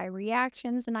triggered by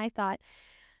reactions. And I thought,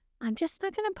 I'm just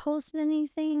not going to post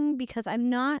anything because I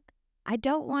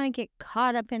don't want to get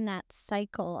caught up in that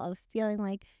cycle of feeling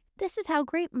like, this is how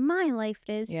great my life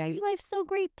is. Yeah. Your life's so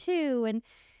great too.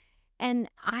 And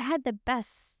I had the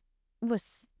best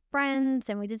with friends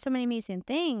and we did so many amazing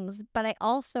things, but I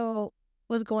also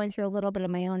was going through a little bit of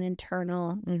my own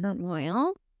internal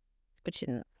turmoil, which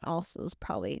also is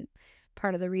probably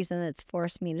part of the reason that's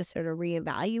forced me to sort of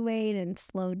reevaluate and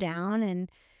slow down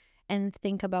and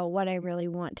think about what I really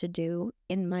want to do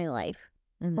in my life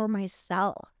for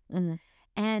myself.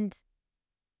 And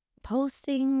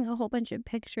posting a whole bunch of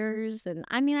pictures. And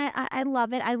I mean, I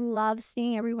love it. I love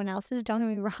seeing everyone else's, don't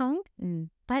get me wrong.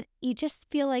 But you just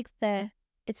feel like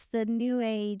it's the new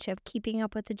age of keeping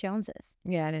up with the Joneses.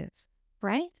 Yeah, it is.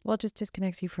 Right? Well, it just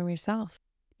disconnects you from yourself.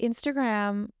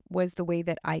 Instagram was the way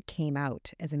that I came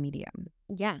out as a medium.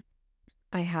 Yeah.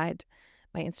 I had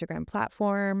my Instagram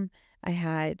platform, I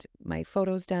had my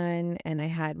photos done, and I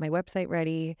had my website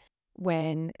ready.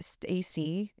 When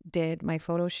Stacy did my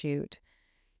photo shoot,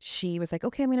 she was like,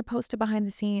 okay, I'm going to post a behind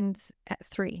the scenes at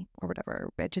 3 or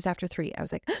whatever, but just after 3. I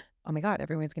was like, oh my God,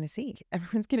 everyone's going to see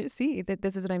that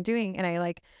this is what I'm doing. And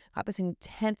I got this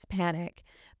intense panic,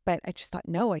 but I just thought,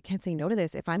 no, I can't say no to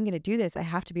this. If I'm going to do this, I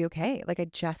have to be okay. I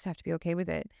just have to be okay with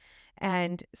it.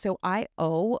 And so I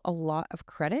owe a lot of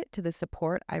credit to the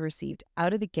support I received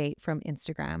out of the gate from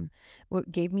Instagram,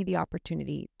 what gave me the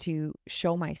opportunity to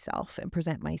show myself and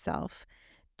present myself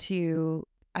to,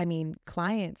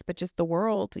 clients, but just the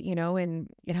world, and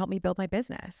it helped me build my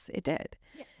business. It did.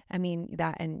 Yeah.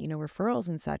 That and, referrals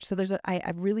and such. So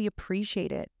I really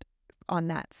appreciate it on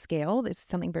that scale. There's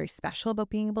something very special about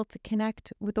being able to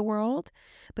connect with the world,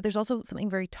 but there's also something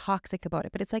very toxic about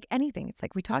it. But it's like anything. It's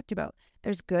like we talked about.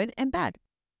 There's good and bad.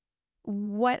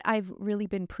 What I've really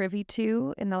been privy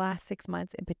to in the last 6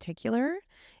 months in particular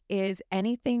is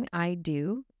anything I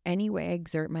do, any way I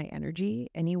exert my energy,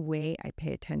 any way I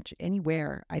pay attention,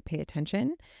 anywhere I pay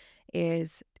attention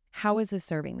is how is this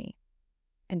serving me?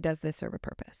 And does this serve a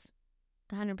purpose?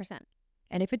 100%.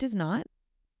 And if it does not,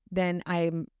 then I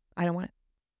don't want it.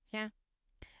 Yeah.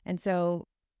 And so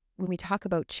when we talk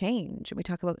about change, we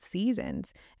talk about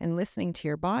seasons and listening to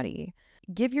your body,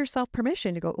 give yourself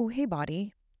permission to go, oh, hey,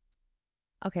 body.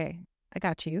 Okay, I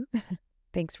got you.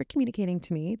 Thanks for communicating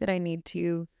to me that I need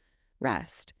to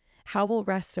rest. How will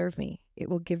rest serve me? It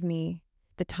will give me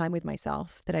the time with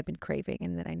myself that I've been craving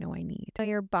and that I know I need. So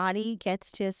your body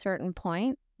gets to a certain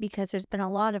point because there's been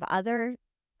a lot of other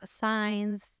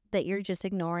signs that you're just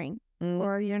ignoring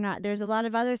or you're not. There's a lot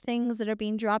of other things that are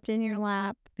being dropped in your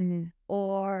lap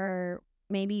or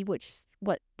maybe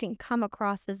what can come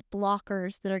across as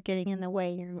blockers that are getting in the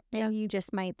way. And you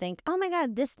just might think, oh my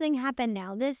God, this thing happened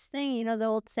now. This thing, the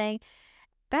old saying,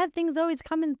 bad things always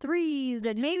come in threes.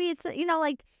 And maybe it's,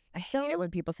 I hate it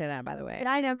when people say that, by the way.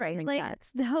 I know, right? Like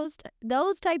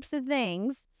those types of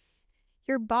things.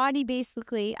 your body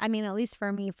basically, I mean, at least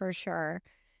for me, for sure,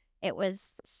 it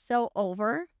was so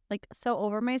over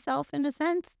myself in a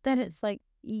sense that it's like,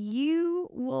 you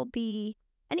will be,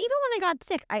 and even when I got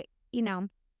sick,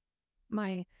 my,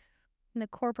 in the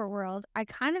corporate world, I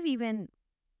kind of even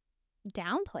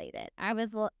downplayed it.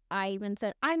 I even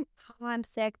said, I'm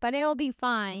sick, but it'll be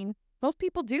fine. Most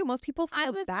people do. Most people I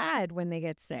feel was bad when they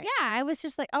get sick. Yeah, I was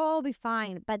just like, oh, I'll be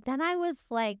fine. But then I was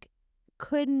like,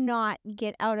 could not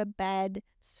get out of bed,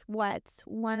 sweats,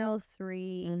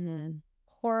 103,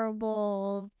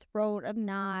 horrible throat of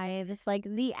knives, like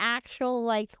the actual,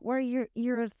 like, where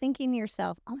you're thinking to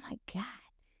yourself, oh my God,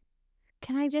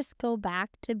 can I just go back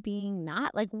to being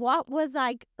not? Like, what was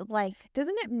I like?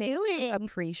 Doesn't it make you doing?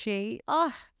 appreciate?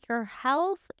 Oh, your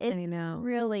health is I know.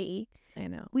 really, I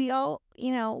know. we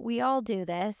all do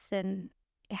this, and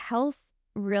health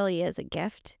really is a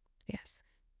gift. Yes.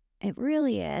 It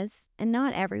really is. And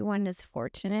not everyone is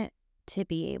fortunate to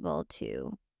be able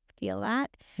to feel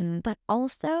that. But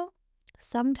also,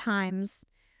 sometimes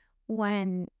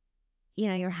when,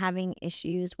 you're having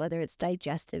issues, whether it's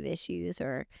digestive issues,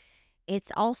 or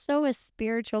it's also a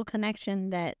spiritual connection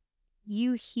that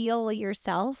you heal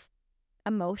yourself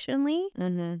emotionally,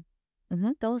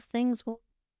 those things will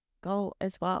go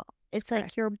as well. It's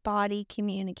like your body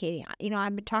communicating.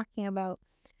 I've been talking about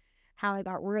how I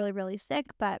got really, really sick,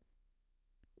 but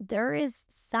there is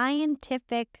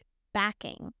scientific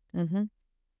backing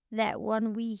that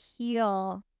when we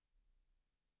heal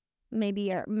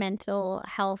maybe our mental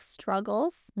health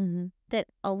struggles that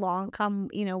along come,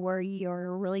 where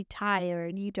you're really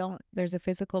tired, there's a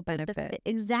physical benefit.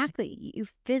 Exactly. You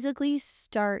physically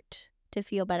start to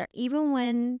feel better. Even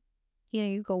when,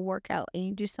 you go work out and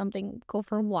you do something, go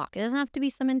for a walk. It doesn't have to be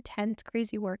some intense,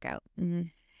 crazy workout.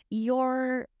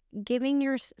 You're giving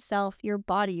yourself, your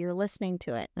body, you're listening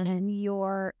to it and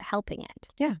you're helping it.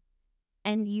 Yeah.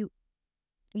 And you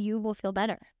will feel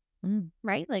better.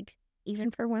 Right? Like,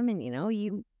 even for women,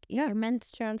 your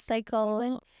menstrual cycle,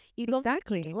 and you go,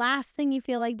 exactly. Last thing you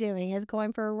feel like doing is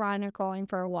going for a run or going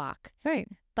for a walk. Right.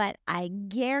 But I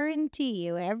guarantee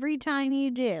you, every time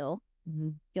you do,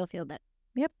 you'll feel better.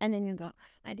 Yep. And then you go,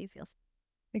 I do feel so.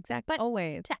 Exactly. But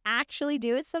always to actually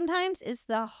do it sometimes is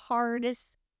the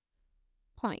hardest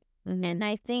point. And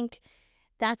I think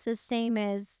that's the same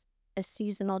as a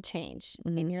seasonal change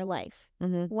in your life.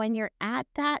 When you're at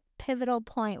that pivotal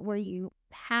point where you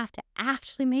have to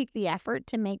actually make the effort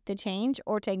to make the change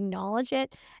or to acknowledge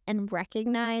it and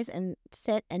recognize and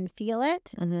sit and feel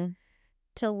it,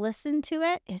 to listen to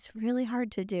it, it's really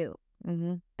hard to do.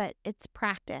 But it's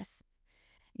practice.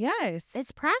 Yes.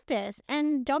 It's practice.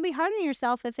 And don't be hard on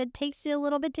yourself if it takes you a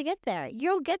little bit to get there.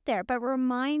 You'll get there, but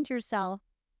remind yourself,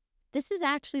 this is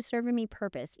actually serving me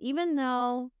purpose. Even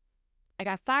though I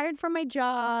got fired from my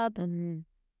job, I'm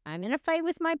in a fight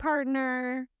with my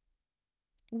partner,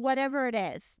 whatever it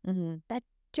is, that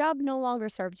job no longer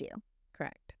serves you.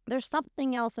 Correct. There's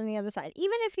something else on the other side.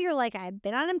 Even if you're like, I've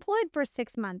been unemployed for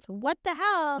 6 months, what the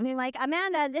hell? And you're like,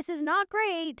 Amanda, this is not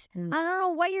great. I don't know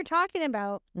what you're talking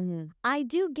about. I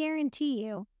do guarantee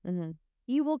you,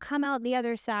 you will come out the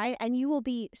other side and you will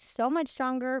be so much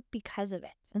stronger because of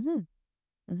it.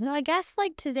 So I guess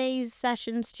like today's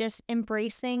session's just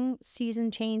embracing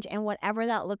season change and whatever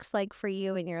that looks like for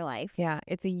you in your life. Yeah,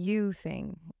 it's a you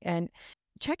thing. And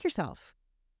check yourself.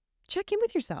 Check in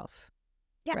with yourself.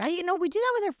 Yeah, right? we do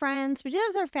that with our friends. We do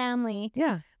that with our family.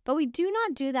 Yeah. But we do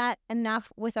not do that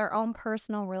enough with our own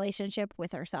personal relationship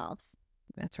with ourselves.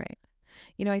 That's right.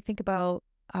 I think about,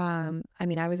 I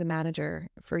was a manager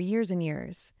for years and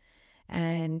years.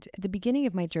 And at the beginning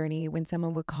of my journey, when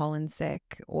someone would call in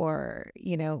sick or,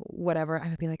 whatever, I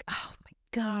would be like, oh my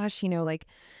gosh,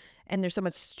 and there's so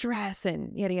much stress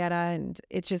and yada, yada. And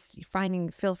it's just finding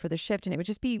fill for the shift. And it would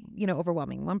just be,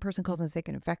 overwhelming. One person calls in sick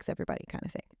and affects everybody kind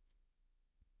of thing.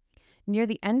 Near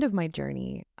the end of my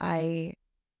journey, I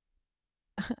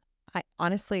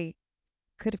honestly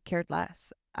could have cared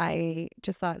less. I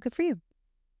just thought, good for you.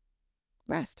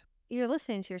 Rest. You're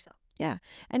listening to yourself. Yeah.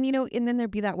 And, and then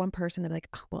there'd be that one person that'd be like,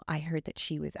 oh, well, I heard that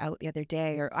she was out the other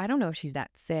day, or I don't know if she's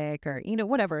that sick, or,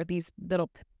 whatever, these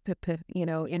little,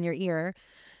 in your ear.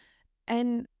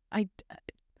 And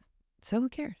so who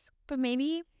cares? But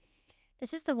maybe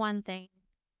this is the one thing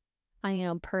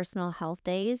on, personal health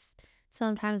days.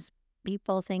 Sometimes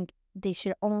people think they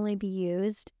should only be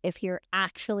used if you're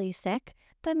actually sick,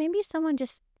 but maybe someone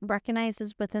just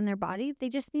recognizes within their body they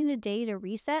just need a day to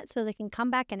reset so they can come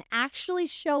back and actually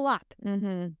show up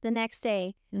the next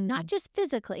day, not just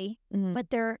physically,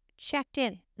 but they're checked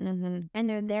in. Mm-hmm. and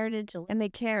they're there to deliver. And they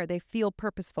care. They feel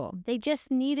purposeful. They just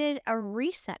needed a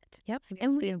reset. Yep.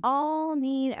 And we all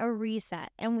need a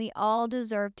reset, and we all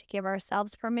deserve to give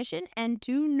ourselves permission and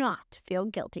do not feel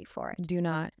guilty for it. Do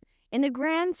not. In the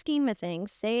grand scheme of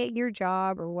things, say at your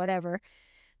job or whatever,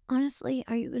 honestly,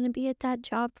 are you going to be at that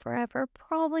job forever?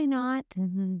 Probably not.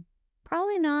 Mm-hmm.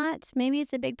 Probably not. Maybe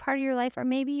it's a big part of your life, or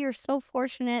maybe you're so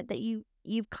fortunate that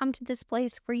you've come to this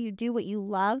place where you do what you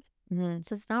love. Mm-hmm.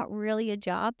 So it's not really a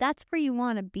job. That's where you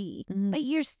want to be. Mm-hmm. But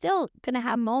you're still going to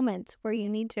have moments where you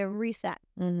need to reset.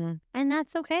 Mm-hmm. And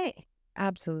that's okay.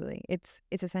 Absolutely. It's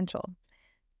essential.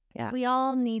 Yeah. We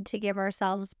all need to give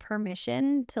ourselves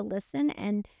permission to listen.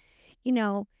 And,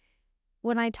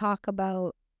 when I talk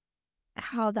about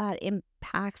how that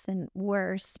impacts and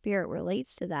where spirit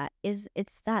relates to that, it's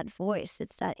that voice.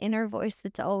 It's that inner voice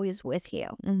that's always with you.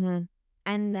 Mm-hmm.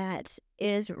 And that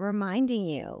is reminding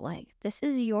you, like, this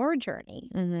is your journey.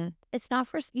 Mm-hmm. It's not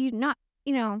for you, not,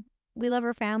 we love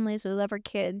our families, we love our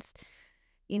kids,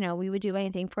 we would do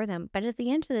anything for them. But at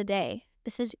the end of the day,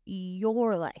 this is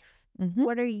your life. Mm-hmm.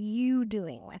 What are you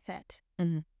doing with it?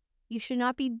 Mm-hmm. You should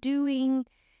not be doing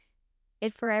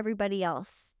it for everybody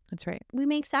else. That's right. We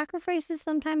make sacrifices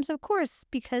sometimes, of course,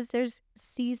 because there's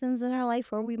seasons in our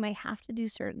life where we might have to do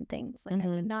certain things. Like I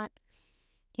would not,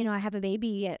 I have a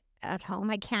baby at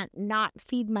home. I can't not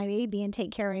feed my baby and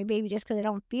take care of my baby just because I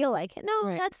don't feel like it. No,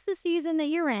 Right. That's the season that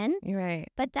you're in. You're right.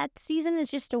 But that season is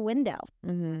just a window,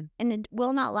 Mm-hmm. and it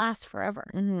will not last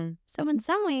forever. Mm-hmm. So in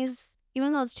some ways,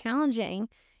 even though it's challenging,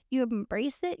 you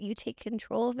embrace it, you take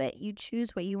control of it, you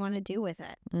choose what you want to do with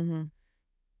it. Mm-hmm.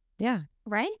 Yeah.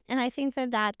 Right? And I think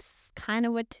that that's kind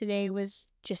of what today was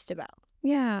just about.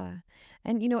 Yeah.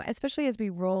 And, especially as we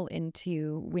roll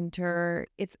into winter,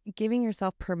 it's giving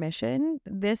yourself permission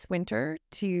this winter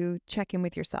to check in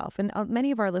with yourself. And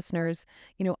many of our listeners,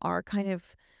 are kind of,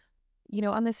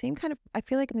 on the same kind of, I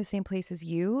feel like in the same place as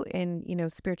you in,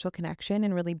 spiritual connection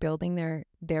and really building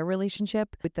their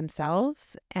relationship with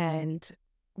themselves. And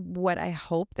what I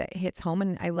hope that hits home,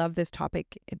 and I love this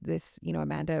topic,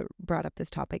 Amanda brought up this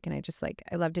topic, and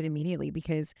I loved it immediately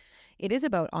because it is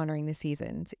about honoring the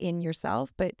seasons in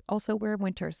yourself, but also we're in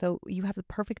winter. So you have the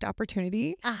perfect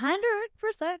opportunity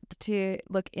 100% to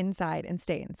look inside and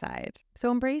stay inside.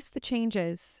 So embrace the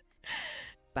changes.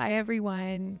 Bye,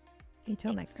 everyone.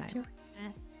 Until next time.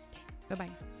 Bye-bye.